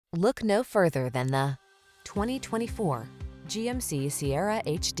Look no further than the 2024 GMC Sierra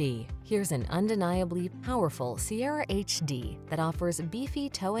HD. Here's an undeniably powerful Sierra HD that offers beefy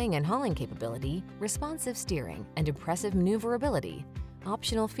towing and hauling capability, responsive steering, and impressive maneuverability.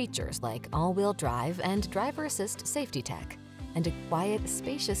 Optional features like all-wheel drive and driver assist safety tech, and a quiet,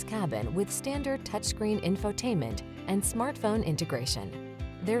 spacious cabin with standard touchscreen infotainment and smartphone integration.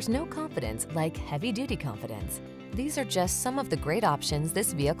 There's no confidence like heavy-duty confidence. These are just some of the great options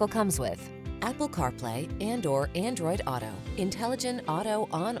this vehicle comes with: Apple CarPlay and/or Android Auto, intelligent auto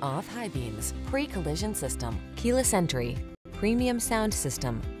on-off high beams, pre-collision system, keyless entry, premium sound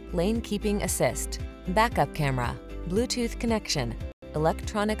system, lane keeping assist, backup camera, Bluetooth connection,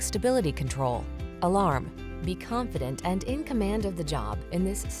 electronic stability control, alarm. Be confident and in command of the job in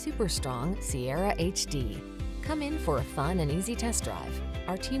this super strong Sierra HD. Come in for a fun and easy test drive.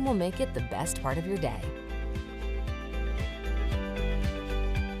 Our team will make it the best part of your day.